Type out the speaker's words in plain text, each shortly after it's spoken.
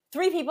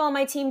3 people on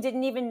my team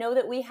didn't even know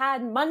that we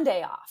had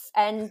Monday off,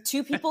 and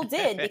 2 people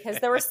did because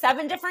there were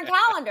 7 different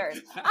calendars.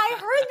 I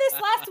heard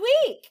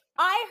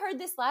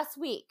this last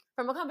week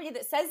from a company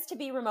that says to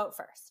be remote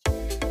first.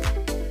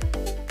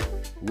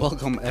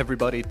 Welcome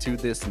everybody to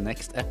this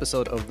next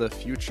episode of The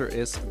Future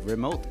is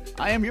Remote.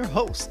 I am your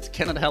host,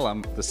 Kenneth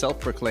Hellam, the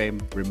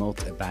self-proclaimed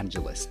remote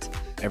evangelist.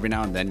 Every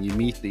now and then you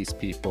meet these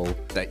people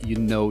that you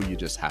know you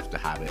just have to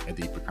have a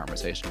deeper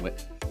conversation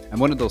with. And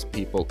one of those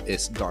people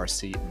is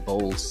Darcy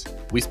Boles.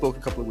 We spoke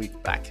a couple of weeks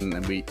back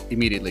and we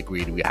immediately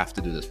agreed we have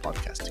to do this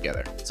podcast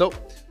together. So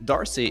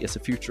Darcy is a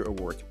future of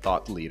work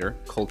thought leader,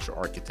 culture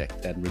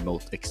architect, and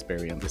remote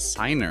experience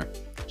designer.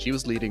 She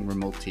was leading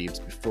remote teams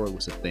before it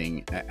was a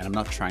thing. And I'm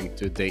not trying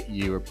to date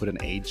you or put an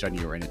age on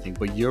you or anything,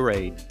 but you're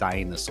a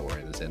dinosaur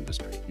in this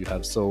industry. You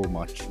have so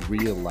much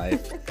real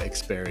life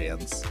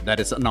experience that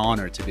it's an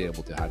honor to be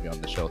able to have you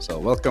on the show. So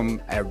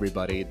welcome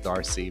everybody,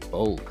 Darcy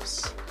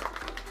Boles.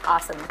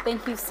 Awesome.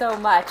 Thank you so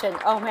much. And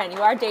oh man,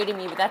 you are dating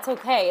me, but that's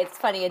okay. It's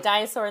funny. A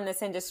dinosaur in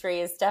this industry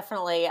is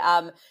definitely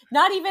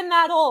not even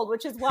that old,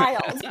 which is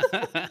wild.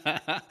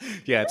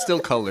 Yeah, it's still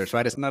colors,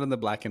 right? It's not in the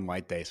black and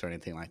white days or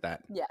anything like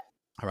that. Yeah.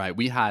 All right.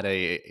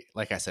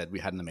 Like I said, we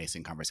had an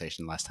amazing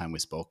conversation last time we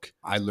spoke.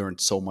 I learned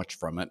so much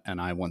from it,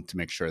 and I want to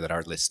make sure that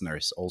our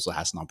listeners also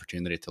has an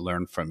opportunity to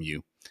learn from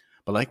you.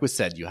 But like we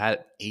said, you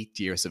had 8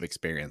 years of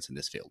experience in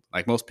this field.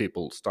 Like most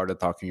people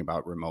started talking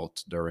about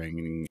remote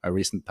during a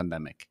recent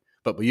pandemic.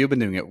 But you've been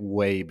doing it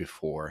way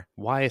before.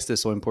 Why is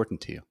this so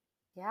important to you?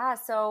 Yeah.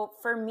 So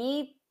for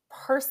me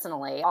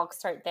personally, I'll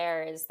start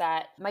there, is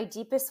that my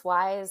deepest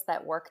why is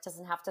that work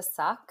doesn't have to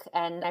suck.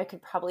 And I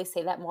could probably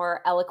say that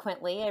more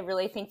eloquently. I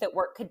really think that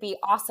work could be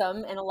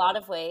awesome in a lot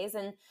of ways.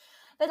 And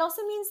that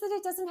also means that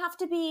it doesn't have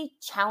to be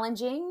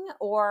challenging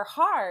or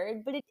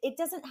hard, but it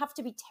doesn't have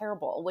to be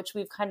terrible, which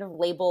we've kind of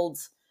labeled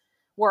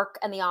work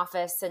and the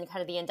office and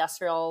kind of the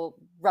industrial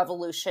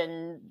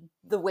revolution,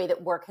 the way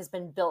that work has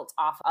been built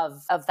off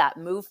of that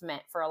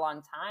movement for a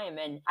long time.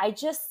 And I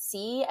just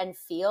see and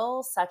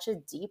feel such a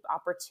deep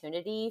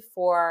opportunity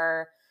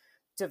for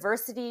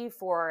diversity,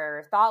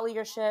 for thought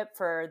leadership,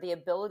 for the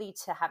ability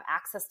to have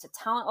access to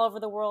talent all over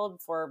the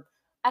world, for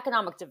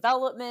economic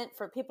development,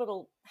 for people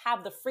to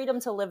have the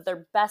freedom to live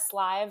their best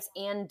lives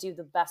and do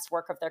the best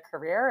work of their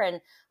career.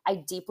 And I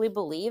deeply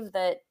believe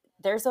that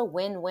there's a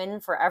win-win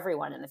for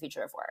everyone in the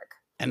future of work.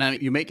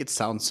 And you make it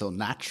sound so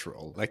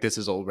natural, like this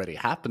is already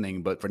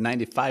happening, but for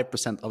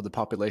 95% of the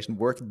population,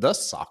 work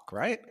does suck,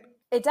 right?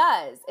 It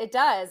does. It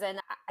does.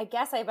 And I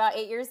guess about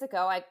 8 years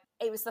ago,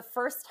 it was the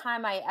first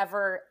time I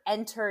ever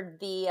entered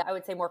the, I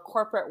would say, more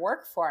corporate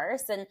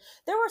workforce. And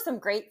there were some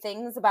great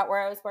things about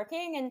where I was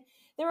working. And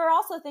there were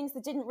also things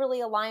that didn't really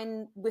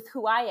align with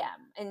who I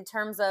am in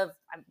terms of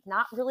I'm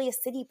not really a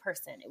city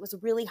person. It was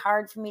really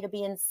hard for me to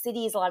be in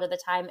cities a lot of the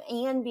time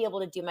and be able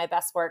to do my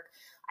best work.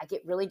 I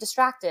get really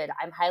distracted.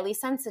 I'm highly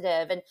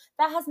sensitive. And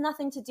that has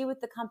nothing to do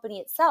with the company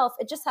itself.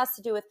 It just has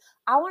to do with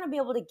I want to be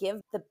able to give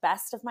the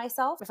best of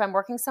myself if I'm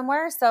working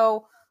somewhere.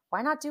 So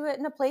why not do it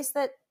in a place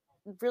that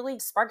really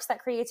sparks that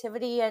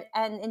creativity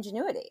and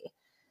ingenuity?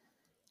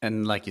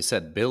 And like you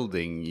said,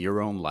 building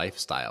your own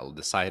lifestyle,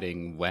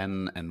 deciding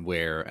when and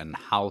where and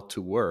how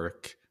to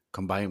work,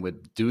 combined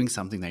with doing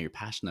something that you're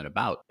passionate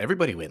about.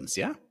 Everybody wins,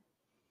 yeah?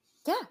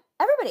 Yeah,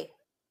 everybody.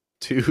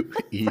 Too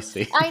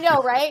easy. I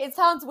know, right? It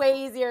sounds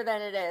way easier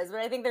than it is, but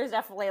I think there's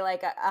definitely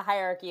like a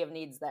hierarchy of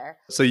needs there.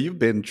 So you've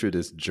been through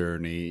this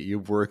journey.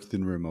 You've worked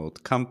in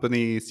remote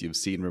companies. You've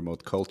seen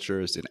remote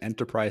cultures in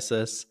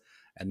enterprises.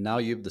 And now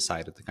you've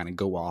decided to kind of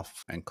go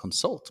off and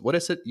consult. What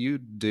is it you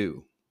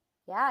do?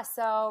 Yeah,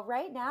 so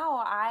right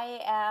now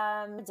I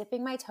am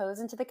dipping my toes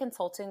into the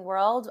consulting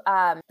world.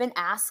 Been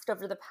asked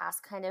over the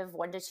past kind of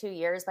 1 to 2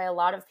 years by a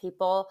lot of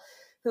people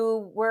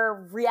who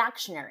were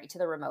reactionary to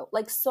the remote.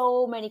 Like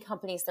so many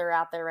companies that are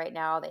out there right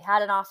now, they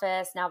had an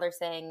office. Now they're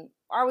saying,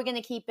 are we going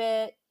to keep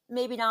it?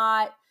 Maybe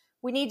not.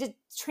 We need to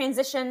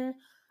transition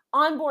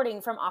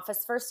onboarding from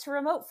office first to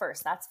remote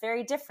first. That's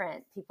very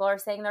different. People are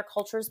saying their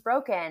culture is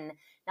broken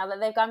now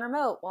that they've gone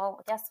remote.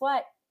 Well, guess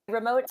what?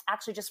 Remote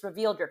actually just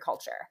revealed your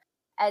culture.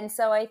 And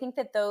so I think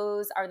that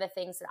those are the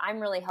things that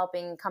I'm really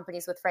helping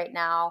companies with right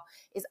now,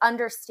 is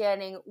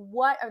understanding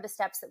what are the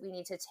steps that we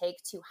need to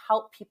take to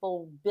help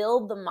people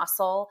build the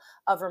muscle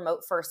of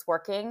remote first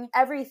working.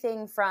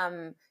 Everything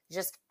from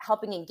just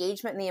helping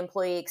engagement in the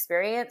employee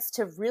experience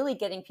to really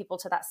getting people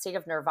to that state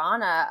of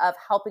nirvana of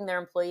helping their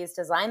employees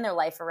design their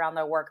life around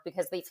their work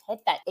because they've hit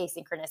that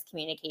asynchronous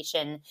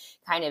communication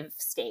kind of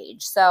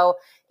stage. So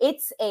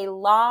it's a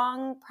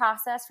long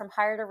process from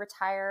hire to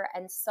retire,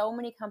 and so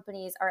many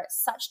companies are at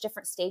such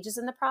different stages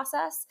in the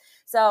process.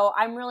 So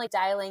I'm really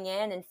dialing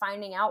in and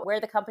finding out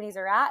where the companies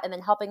are at and then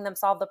helping them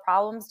solve the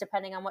problems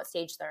depending on what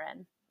stage they're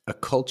in. A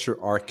culture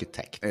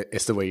architect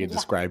is the way you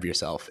describe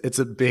yourself. It's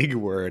a big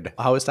word.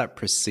 How is that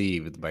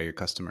perceived by your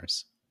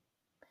customers?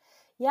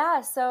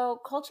 Yeah,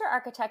 so culture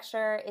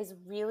architecture is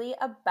really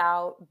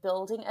about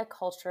building a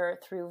culture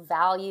through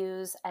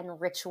values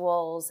and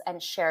rituals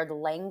and shared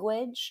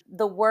language.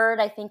 The word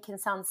I think can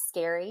sound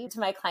scary to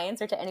my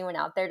clients or to anyone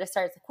out there to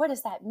start like, what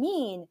does that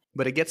mean?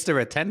 But it gets their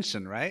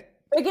attention, right?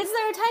 It gets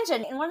their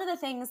attention. And one of the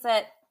things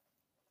that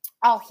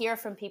I'll hear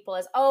from people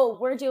is, oh,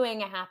 we're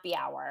doing a happy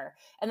hour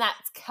and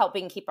that's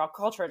helping keep our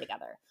culture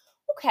together.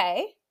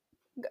 Okay,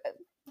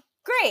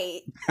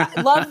 great.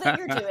 Love that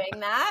you're doing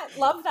that.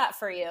 Love that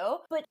for you.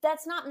 But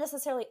that's not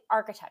necessarily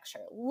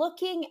architecture.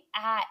 Looking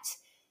at,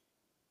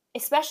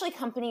 especially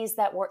companies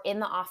that were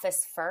in the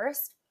office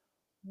first,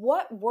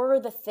 what were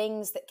the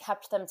things that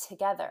kept them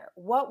together?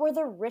 What were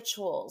the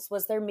rituals?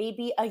 Was there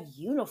maybe a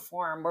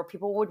uniform where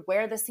people would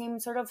wear the same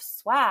sort of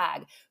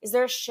swag? Is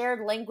there a shared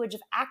language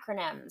of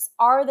acronyms?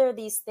 Are there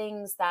these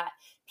things that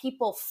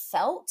people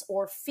felt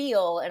or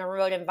feel in a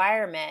remote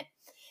environment,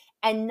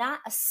 and not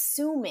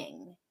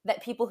assuming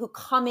that people who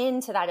come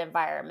into that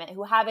environment,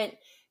 who haven't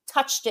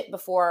touched it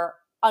before,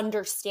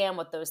 understand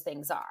what those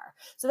things are?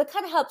 So that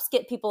kind of helps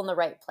get people in the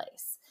right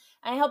place.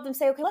 And I help them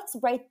say, okay, let's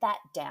write that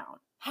down.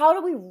 How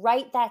do we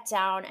write that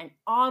down and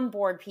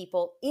onboard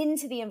people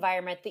into the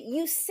environment that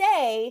you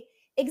say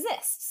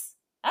exists?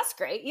 That's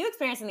great. You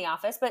experience in the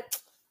office, but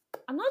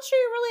I'm not sure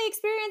you're really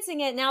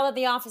experiencing it now that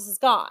the office is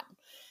gone.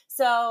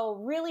 So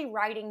really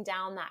writing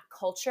down that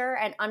culture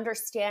and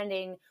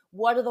understanding,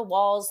 what do the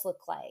walls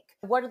look like?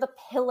 What are the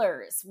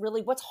pillars?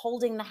 Really, what's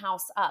holding the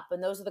house up?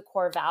 And those are the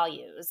core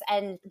values.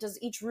 And does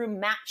each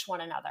room match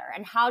one another?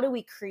 And how do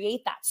we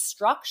create that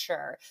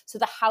structure so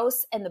the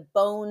house and the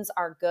bones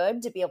are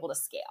good to be able to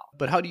scale?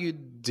 But how do you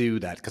do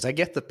that? Because I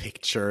get the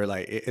picture,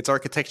 like it's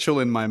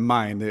architectural in my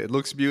mind. It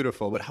looks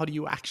beautiful, but how do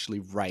you actually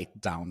write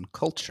down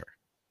culture?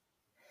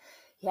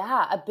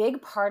 Yeah, a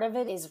big part of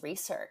it is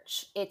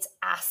research. It's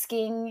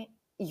asking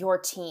your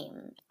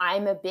team.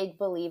 I'm a big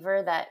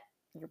believer that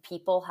your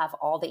people have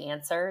all the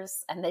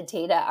answers and the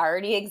data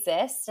already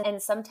exists.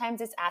 And sometimes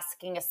it's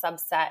asking a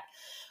subset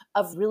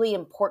of really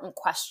important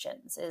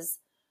questions is,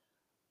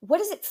 what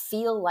does it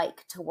feel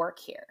like to work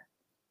here?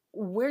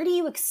 Where do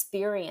you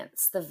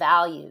experience the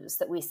values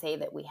that we say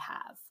that we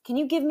have? Can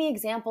you give me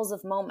examples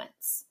of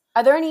moments?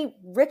 Are there any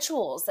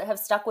rituals that have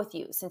stuck with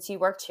you since you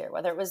worked here,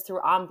 whether it was through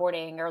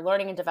onboarding or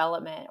learning and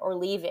development or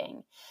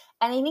leaving?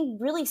 And I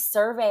think really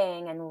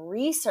surveying and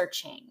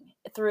researching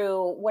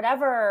through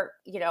whatever,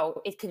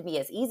 it could be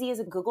as easy as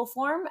a Google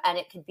form, and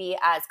it could be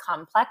as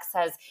complex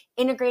as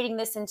integrating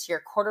this into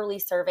your quarterly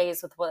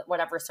surveys with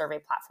whatever survey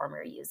platform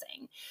you're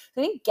using.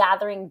 So I think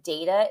gathering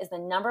data is the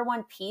number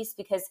one piece,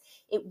 because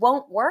it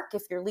won't work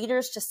if your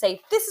leaders just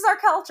say, this is our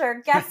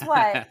culture, guess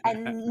what?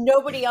 And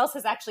nobody else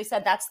has actually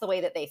said that's the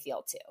way that they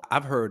feel too.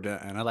 I've heard,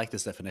 and I like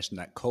this definition,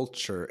 that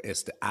culture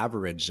is the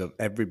average of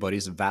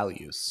everybody's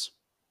values.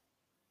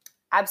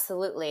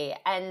 Absolutely.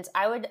 And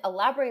I would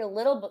elaborate a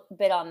little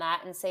bit on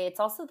that and say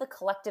it's also the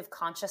collective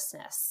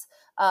consciousness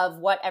of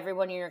what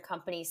everyone in your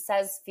company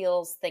says,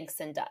 feels, thinks,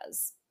 and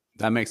does.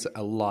 That makes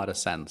a lot of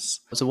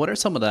sense. So what are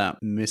some of the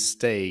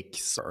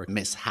mistakes or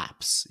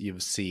mishaps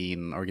you've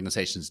seen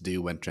organizations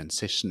do when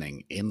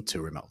transitioning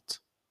into remote?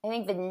 I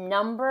think the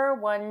number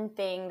one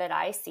thing that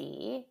I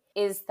see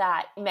is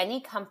that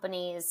many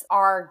companies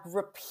are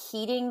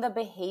repeating the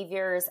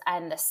behaviors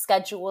and the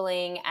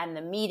scheduling and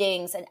the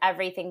meetings and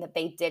everything that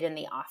they did in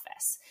the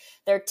office.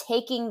 They're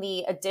taking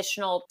the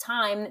additional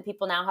time that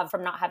people now have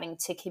from not having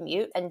to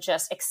commute and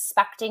just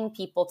expecting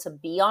people to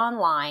be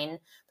online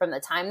from the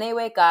time they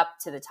wake up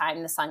to the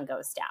time the sun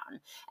goes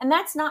down. And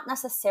that's not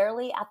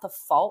necessarily at the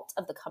fault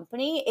of the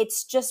company.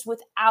 It's just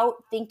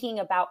without thinking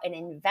about and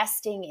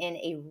investing in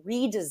a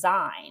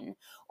redesign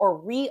or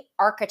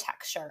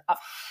re-architecture of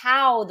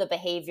how the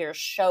behavior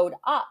showed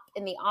up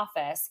in the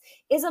office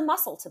is a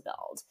muscle to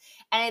build.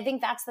 And I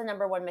think that's the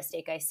number one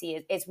mistake I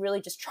see is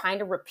really just trying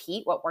to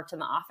repeat what worked in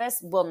the office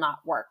will not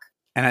work.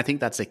 And I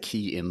think that's a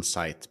key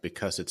insight,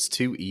 because it's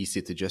too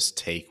easy to just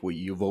take what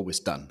you've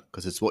always done,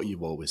 because it's what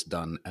you've always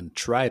done, and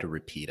try to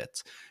repeat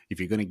it. If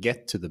you're going to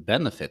get to the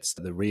benefits,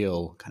 the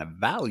real kind of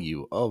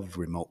value of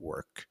remote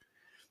work,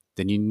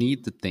 then you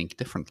need to think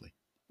differently.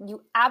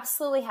 You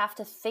absolutely have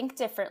to think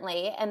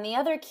differently. And the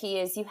other key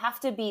is you have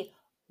to be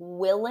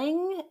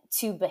willing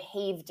to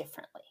behave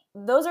differently.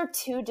 Those are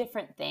two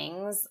different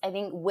things. I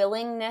think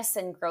willingness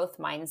and growth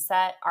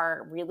mindset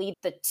are really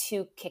the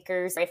two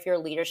kickers. If your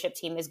leadership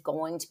team is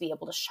going to be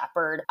able to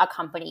shepherd a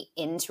company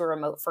into a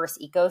remote first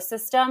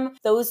ecosystem,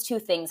 those two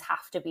things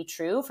have to be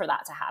true for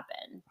that to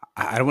happen.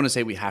 I don't want to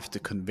say we have to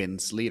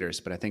convince leaders,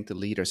 but I think the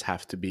leaders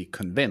have to be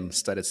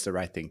convinced that it's the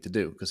right thing to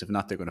do, because if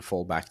not, they're going to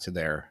fall back to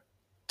their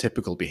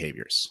typical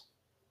behaviors.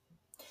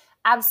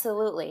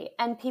 Absolutely.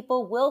 And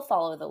people will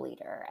follow the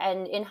leader.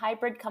 And in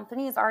hybrid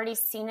companies, already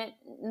seen it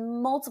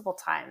multiple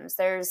times.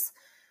 There's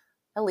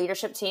a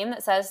leadership team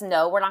that says,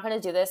 no, we're not going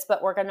to do this,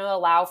 but we're going to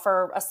allow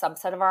for a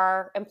subset of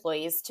our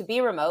employees to be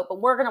remote, but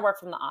we're going to work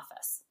from the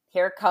office.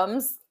 Here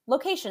comes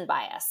location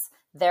bias.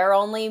 They're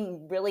only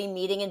really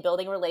meeting and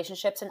building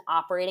relationships and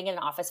operating in an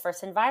office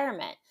first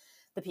environment.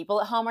 The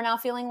people at home are now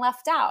feeling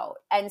left out.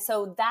 And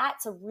so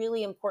that's a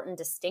really important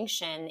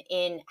distinction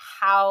in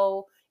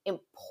how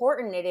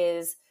important it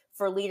is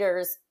for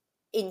leaders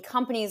in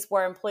companies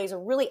where employees are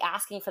really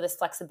asking for this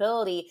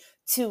flexibility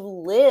to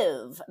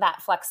live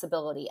that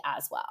flexibility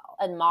as well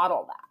and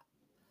model that.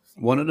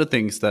 One of the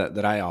things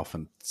that I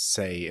often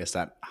say is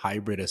that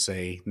hybrid is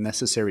a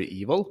necessary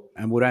evil.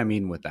 And what I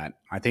mean with that,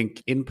 I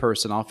think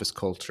in-person office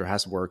culture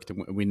has worked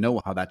and we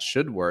know how that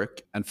should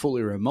work. And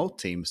fully remote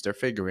teams, they're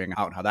figuring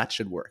out how that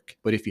should work.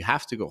 But if you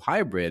have to go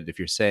hybrid, if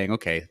you're saying,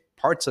 okay,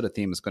 parts of the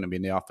team is going to be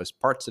in the office,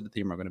 parts of the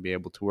team are going to be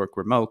able to work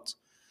remote,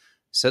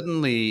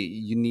 suddenly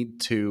you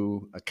need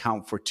to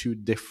account for two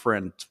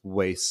different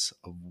ways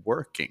of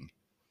working.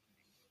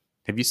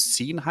 Have you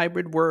seen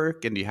hybrid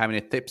work, and do you have any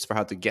tips for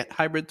how to get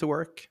hybrid to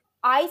work?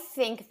 I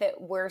think that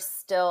we're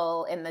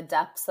still in the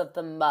depths of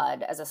the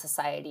mud as a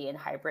society in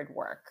hybrid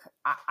work.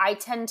 I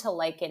tend to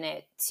liken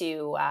it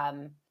to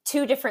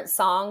two different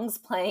songs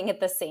playing at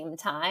the same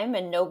time,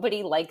 and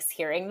nobody likes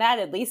hearing that.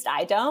 At least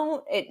I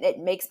don't. It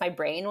makes my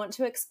brain want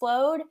to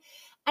explode.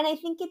 And I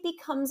think it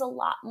becomes a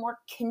lot more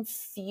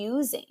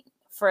confusing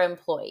for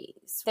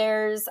employees.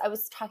 I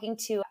was talking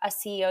to a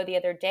CEO the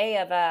other day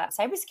of a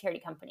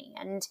cybersecurity company,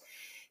 and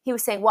he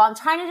was saying, well, I'm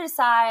trying to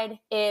decide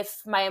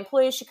if my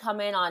employees should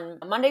come in on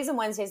Mondays and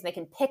Wednesdays and they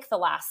can pick the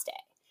last day.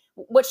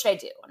 What should I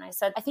do? And I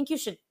said, I think you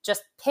should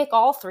just pick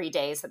all 3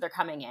 days that they're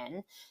coming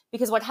in,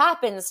 because what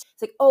happens,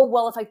 it's like, oh,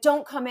 well, if I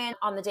don't come in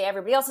on the day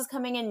everybody else is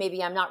coming in,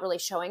 maybe I'm not really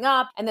showing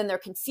up. And then they're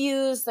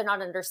confused. They're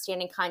not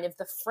understanding kind of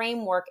the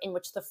framework in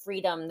which the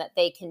freedom that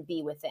they can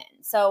be within.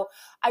 So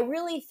I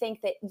really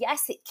think that,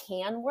 yes, it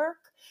can work,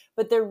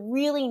 but there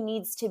really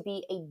needs to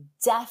be a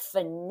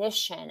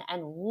definition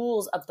and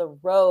rules of the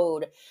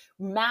road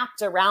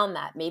mapped around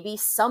that. Maybe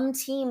some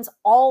teams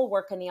all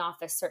work in the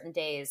office certain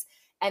days,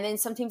 and then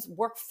some teams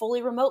work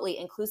fully remotely,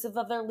 inclusive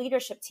of their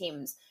leadership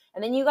teams.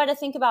 And then you got to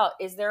think about,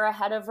 is there a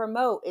head of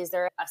remote? Is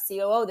there a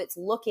COO that's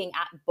looking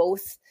at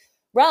both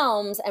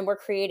realms? And we're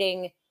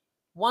creating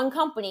one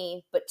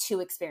company, but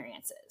two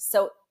experiences.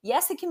 So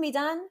yes, it can be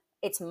done.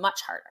 It's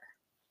much harder.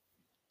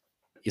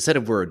 You said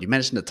a word, you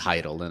mentioned a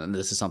title, and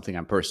this is something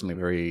I'm personally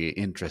very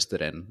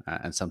interested in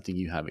and something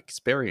you have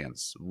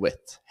experience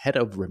with. Head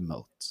of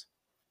remote.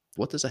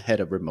 What does a head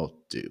of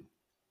remote do?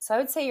 So I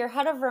would say your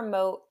head of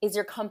remote is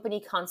your company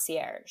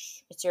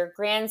concierge. It's your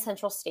grand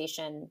central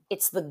station.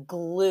 It's the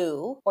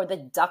glue or the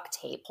duct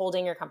tape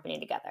holding your company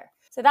together.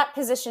 So that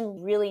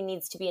position really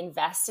needs to be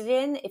invested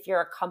in if you're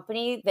a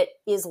company that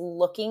is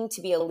looking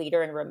to be a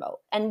leader in remote.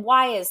 And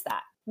why is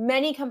that?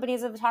 Many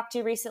companies I've talked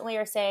to recently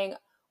are saying,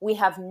 we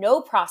have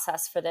no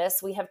process for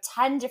this. We have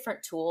 10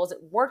 different tools. It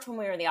worked when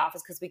we were in the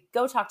office because we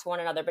go talk to one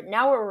another, but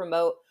now we're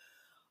remote.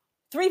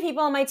 3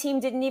 people on my team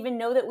didn't even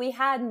know that we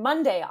had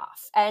Monday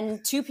off,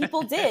 and 2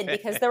 people did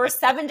because there were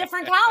 7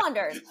 different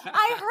calendars.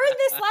 I heard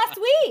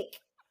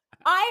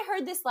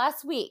this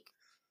last week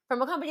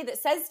from a company that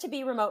says to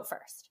be remote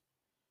first.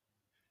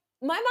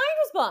 My mind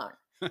was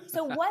blown.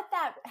 So what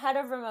that head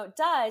of remote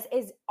does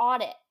is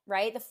audit,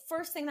 right? The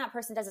first thing that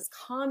person does is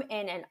come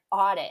in and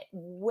audit.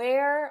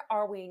 Where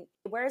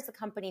is the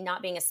company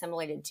not being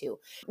assimilated to?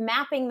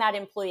 Mapping that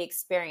employee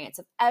experience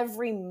of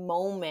every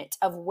moment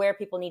of where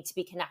people need to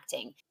be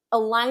connecting,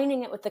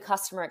 aligning it with the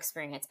customer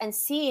experience, and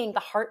seeing the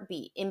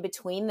heartbeat in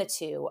between the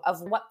two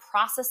of what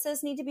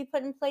processes need to be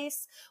put in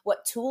place,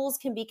 what tools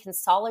can be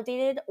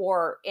consolidated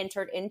or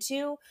entered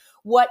into,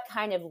 what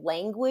kind of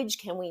language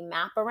can we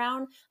map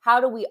around, how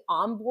do we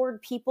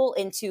onboard people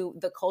into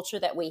the culture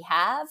that we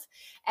have,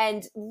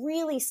 and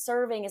really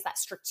serving as that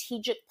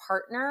strategic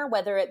partner,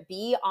 whether it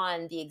be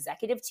on the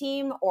executive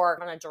team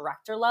or on a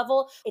director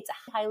level. It's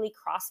a highly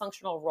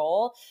cross-functional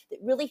role that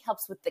really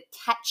helps with the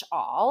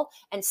catch-all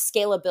and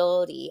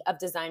scalability of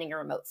designing a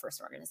remote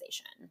first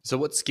organization. So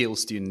what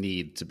skills do you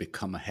need to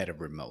become a head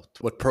of remote?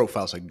 What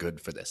profiles are good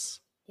for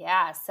this?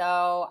 Yeah,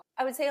 so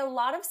I would say a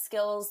lot of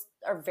skills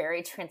are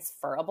very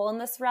transferable in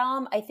this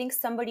realm. I think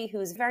somebody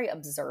who's very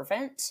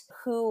observant,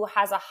 who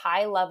has a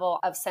high level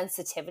of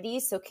sensitivity,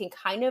 so can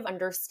kind of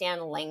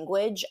understand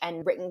language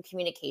and written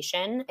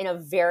communication in a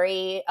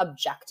very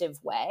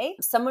objective way.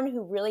 Someone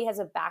who really has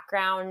a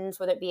background,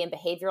 whether it be in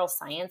behavioral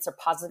science or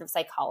positive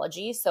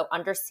psychology, so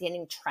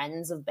understanding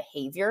trends of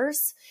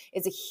behaviors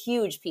is a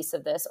huge piece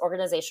of this,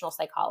 organizational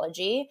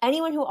psychology.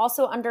 Anyone who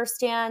also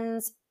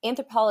understands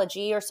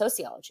anthropology or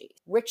sociology,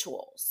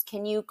 rituals.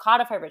 Can you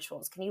codify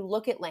rituals? Can you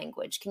look at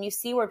language? Can you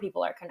see where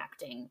people are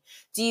connecting?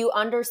 Do you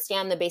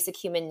understand the basic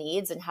human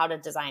needs and how to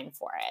design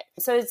for it?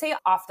 So I'd say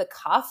off the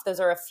cuff, those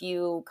are a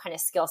few kind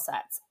of skill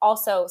sets.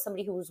 Also,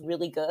 somebody who's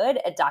really good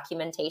at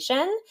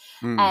documentation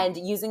and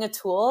using a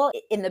tool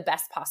in the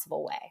best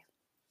possible way.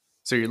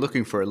 So you're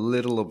looking for a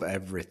little of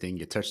everything.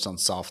 You touched on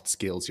soft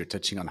skills, you're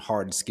touching on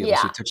hard skills,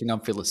 Yeah. You're touching on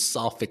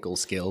philosophical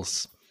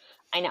skills.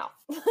 I know.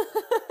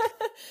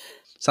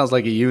 Sounds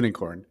like a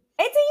unicorn.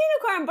 It's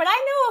a unicorn, them, but I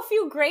know a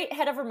few great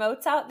head of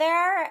remotes out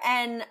there.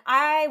 And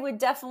I would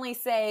definitely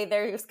say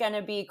there's going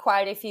to be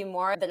quite a few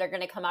more that are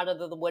going to come out of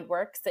the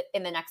woodworks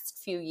in the next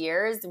few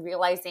years,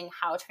 realizing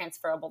how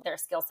transferable their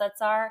skill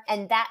sets are.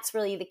 And that's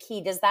really the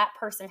key. Does that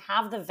person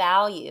have the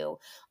value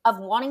of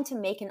wanting to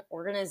make an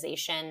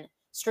organization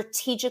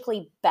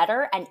strategically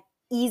better and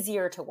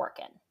easier to work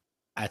in?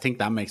 I think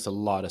that makes a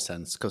lot of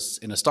sense, because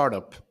in a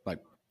startup, like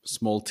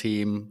small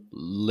team,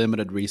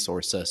 limited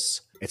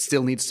resources, it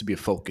still needs to be a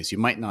focus. You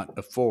might not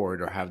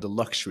afford or have the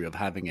luxury of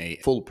having a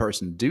full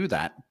person do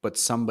that, but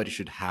somebody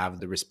should have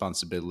the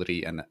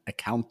responsibility and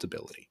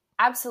accountability.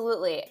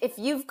 Absolutely. If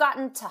you've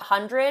gotten to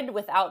 100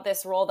 without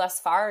this role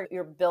thus far,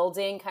 you're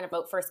building kind of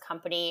a first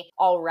company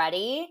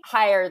already,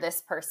 hire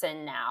this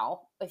person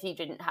now if you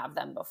didn't have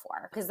them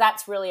before. Because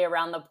that's really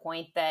around the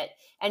point that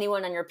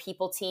anyone on your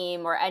people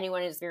team or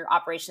anyone who's your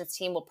operations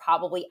team will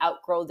probably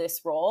outgrow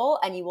this role,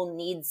 and you will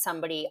need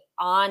somebody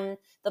on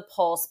the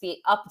pulse,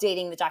 be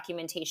updating the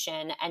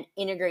documentation and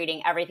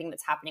integrating everything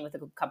that's happening with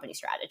the company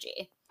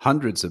strategy.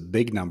 100's a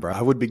big number.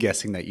 I would be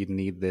guessing that you'd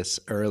need this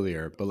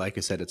earlier, but like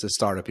you said, it's a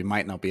startup. You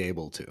might not be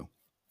able to.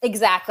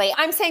 Exactly.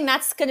 I'm saying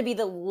that's going to be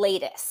the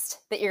latest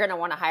that you're going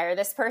to want to hire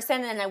this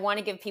person. And I want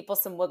to give people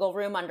some wiggle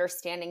room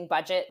understanding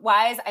budget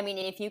wise. I mean,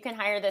 if you can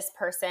hire this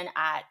person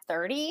at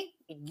 30,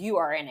 you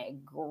are in a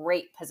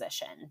great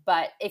position.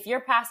 But if you're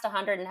past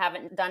 100 and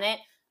haven't done it,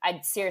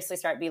 I'd seriously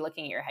start be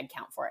looking at your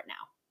headcount for it now.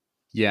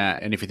 Yeah,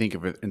 and if you think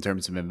of it in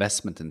terms of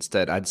investment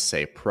instead, I'd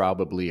say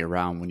probably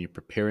around when you're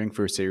preparing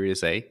for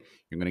Series A,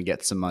 you're going to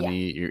get some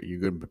money, you're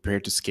going to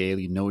prepare to scale,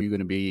 you know you're going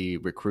to be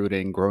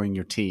recruiting, growing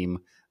your team.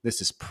 This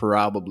is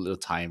probably the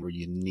time where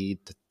you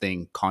need to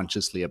think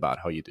consciously about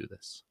how you do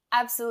this.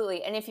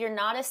 Absolutely. And if you're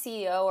not a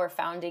CEO or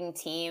founding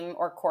team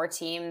or core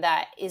team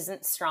that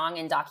isn't strong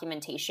in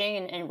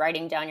documentation and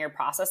writing down your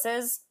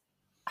processes,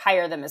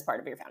 hire them as part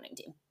of your founding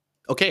team.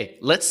 Okay,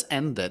 let's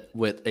end it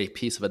with a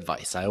piece of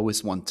advice. I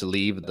always want to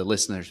leave the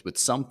listeners with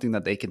something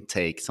that they can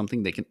take,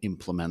 something they can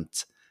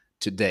implement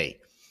today.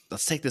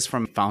 Let's take this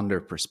from a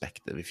founder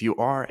perspective. If you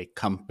are a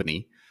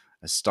company,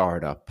 a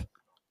startup,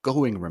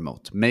 going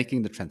remote,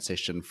 making the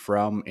transition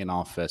from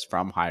in-office,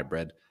 from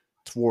hybrid,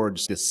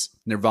 towards this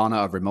nirvana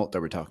of remote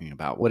that we're talking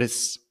about, what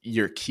is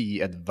your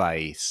key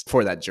advice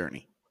for that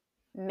journey?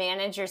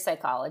 Manage your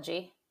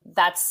psychology.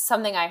 That's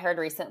something I heard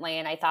recently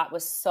and I thought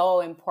was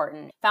so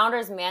important.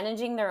 Founders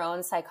managing their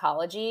own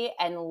psychology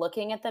and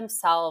looking at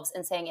themselves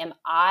and saying, am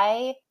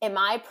I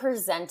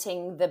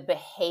presenting the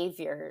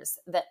behaviors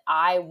that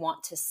I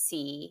want to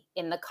see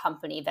in the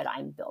company that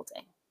I'm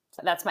building?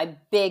 So that's my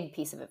big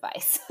piece of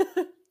advice.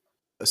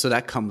 So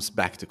that comes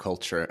back to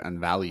culture and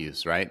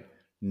values, right?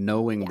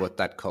 Knowing what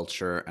that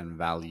culture and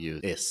value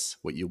is,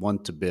 what you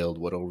want to build,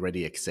 what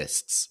already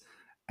exists,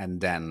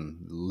 and then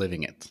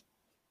living it.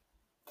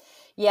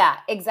 Yeah,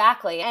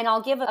 exactly. And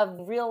I'll give a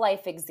real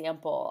life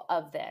example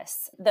of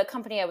this. The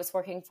company I was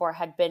working for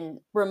had been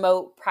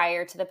remote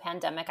prior to the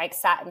pandemic. I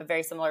sat in a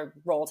very similar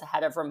role to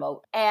head of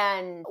remote.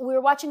 And we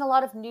were watching a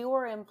lot of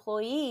newer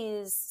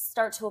employees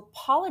start to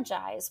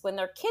apologize when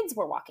their kids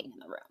were walking in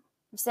the room,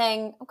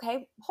 saying,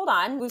 okay, hold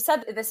on. We've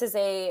said this is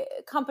a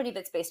company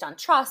that's based on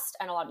trust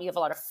and you have a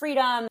lot of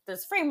freedom.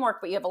 There's framework,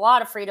 but you have a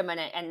lot of freedom in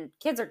it and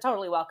kids are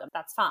totally welcome.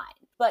 That's fine.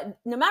 But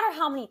no matter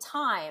how many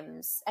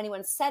times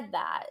anyone said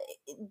that,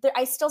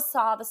 I still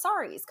saw the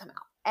sorries come out.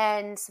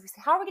 And so we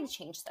said, how are we going to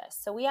change this?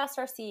 So we asked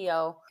our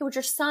CEO, would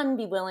your son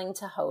be willing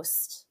to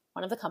host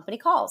one of the company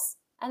calls?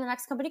 And the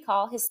next company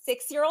call, his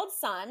 6-year-old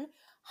son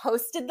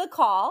hosted the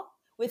call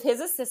with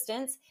his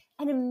assistants.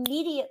 And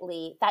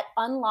immediately that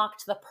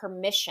unlocked the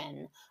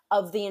permission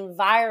of the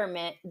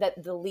environment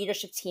that the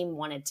leadership team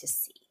wanted to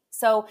see.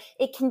 So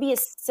it can be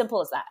as simple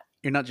as that.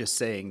 You're not just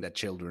saying that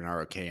children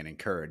are okay and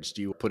encouraged,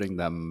 you're putting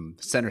them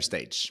center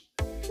stage.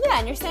 Yeah,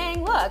 and you're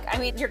saying, look, I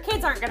mean, your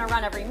kids aren't going to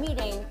run every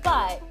meeting,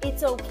 but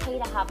it's okay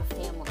to have a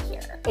family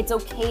here. It's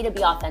okay to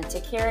be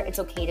authentic here. It's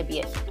okay to be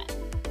a human.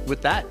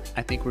 With that,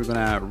 I think we're going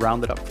to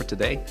round it up for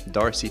today.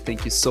 Darcy,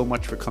 thank you so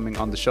much for coming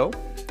on the show.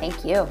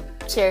 Thank you.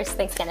 Cheers.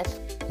 Thanks, Kenneth.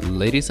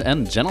 Ladies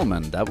and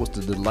gentlemen, that was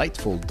the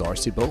delightful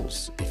Darcy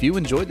Boles. If you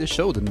enjoyed this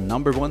show, the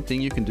number one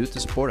thing you can do to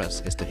support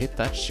us is to hit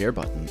that share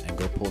button and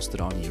go post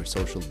it on your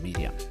social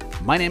media.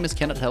 My name is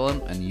Kenneth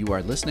Hellen, and you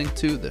are listening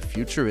to The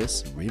Future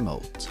is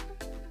Remote.